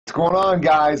What's going on,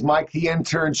 guys? Mike the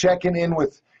Intern checking in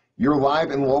with your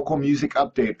live and local music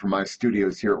update from my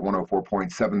studios here at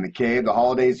 104.7 The Cave. The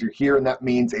holidays are here, and that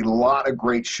means a lot of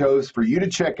great shows for you to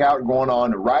check out going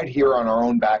on right here on our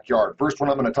own backyard. First one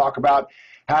I'm going to talk about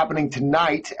happening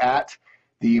tonight at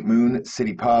the Moon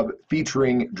City Pub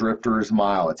featuring Drifters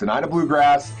Mile. It's a night of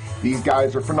bluegrass. These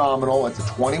guys are phenomenal. It's a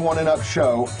 21 and up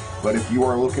show, but if you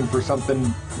are looking for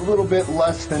something a little bit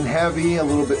less than heavy, a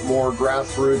little bit more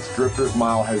grassroots, Drifters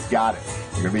Mile has got it.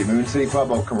 They're going to be at Moon City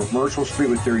Pub on Commercial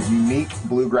Street with their unique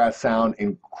bluegrass sound.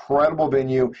 Incredible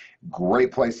venue,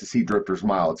 great place to see Drifters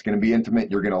Mile. It's going to be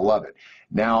intimate. You're going to love it.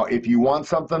 Now, if you want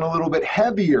something a little bit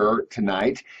heavier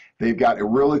tonight, they've got a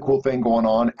really cool thing going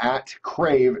on at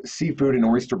Crave Seafood and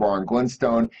Oyster Bar in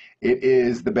Glenstone. It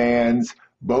is the bands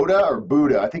Boda or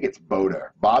Buddha. I think it's Boda.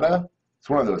 Bada? It's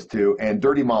one of those two. And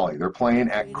Dirty Molly. They're playing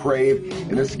at Crave.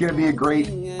 And this is going to be a great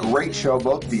show.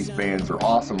 Both of these bands are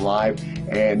awesome live.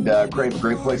 And Crave, a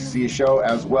great place to see a show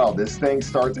as well. This thing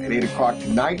starts at 8 o'clock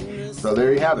tonight. So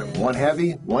there you have it. One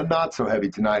heavy, one not so heavy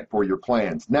tonight for your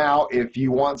plans. Now, if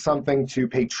you want something to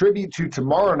pay tribute to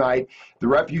tomorrow night, the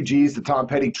Refugees, the Tom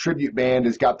Petty tribute band,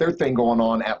 has got their thing going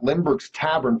on at Lindbergh's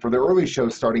Tavern for their early show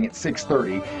starting at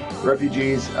 6:30.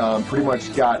 Refugees pretty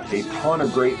much got a ton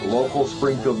of great local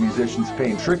Springfield musicians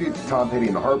paying tribute to Tom Petty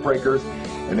and the Heartbreakers.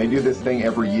 And they do this thing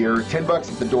every year. $10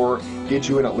 at the door, get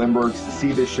you in at Lindbergh's to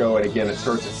see this show. And again, it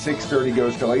starts at 6:30,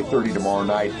 goes till 8:30 tomorrow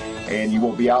night. And you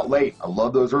won't be out late. I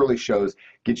love those early shows.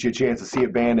 Get you a chance to see a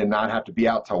band and not have to be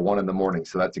out till 1 in the morning.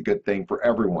 So that's a good thing for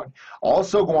everyone.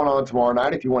 Also going on tomorrow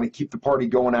night, if you want to keep the party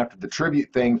going after the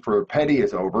tribute thing for Petty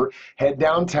is over, head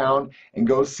downtown and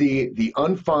go see the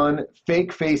Unfun,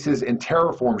 Fake Faces, and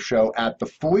Terraform show at the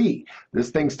Flea.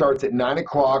 This thing starts at 9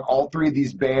 o'clock. All three of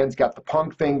these bands got the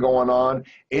punk thing going on,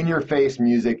 in-your-face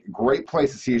music. Great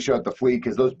place to see a show at the Flea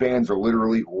because those bands are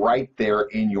literally right there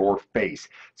in your face.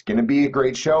 It's going to be a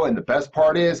great show, and the best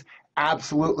part is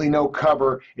absolutely no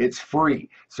cover. It's free.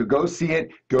 So go see it.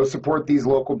 Go support these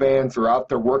local bands. They're out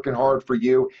there working hard for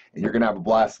you, and you're going to have a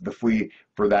blast at the Flea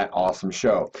for that awesome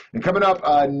show. And coming up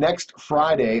next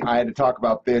Friday, I had to talk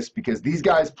about this because these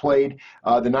guys played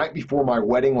the night before my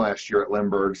wedding last year at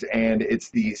Lindbergh's, and it's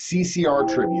the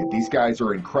CCR tribute. These guys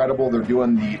are incredible. They're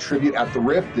doing the tribute at the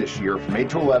Riff this year from 8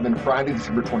 to 11, Friday,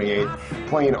 December 28th,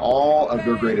 playing all of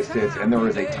their greatest hits, and there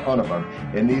is a ton of them.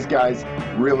 And these guys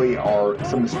really are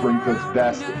some of Springfield's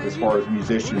best as far as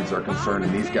musicians are concerned,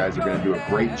 and these guys are going to do a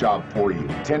great job for you.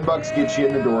 $10 gets you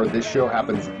in the door. This show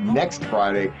happens next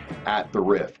Friday at the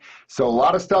Riff. So a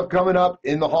lot of stuff coming up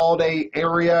in the holiday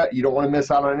area. You don't want to miss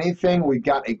out on anything. We've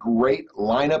got a great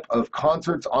lineup of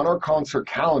concerts on our concert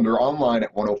calendar online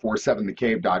at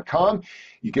 1047thecave.com.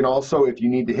 You can also, if you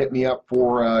need to hit me up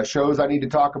for shows I need to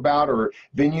talk about or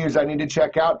venues I need to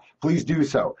check out, please do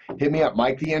so. Hit me up,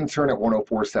 Mike the Intern at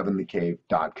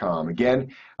 1047thecave.com.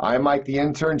 Again, I'm Mike the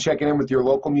Intern checking in with your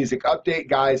local music update.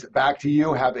 Guys, back to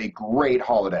you. Have a great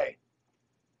holiday.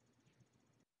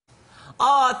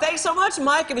 Thanks so much,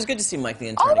 Mike. It was good to see Mike the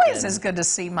Intern Always again. is good to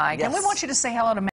see Mike. Yes. And we want you to say hello to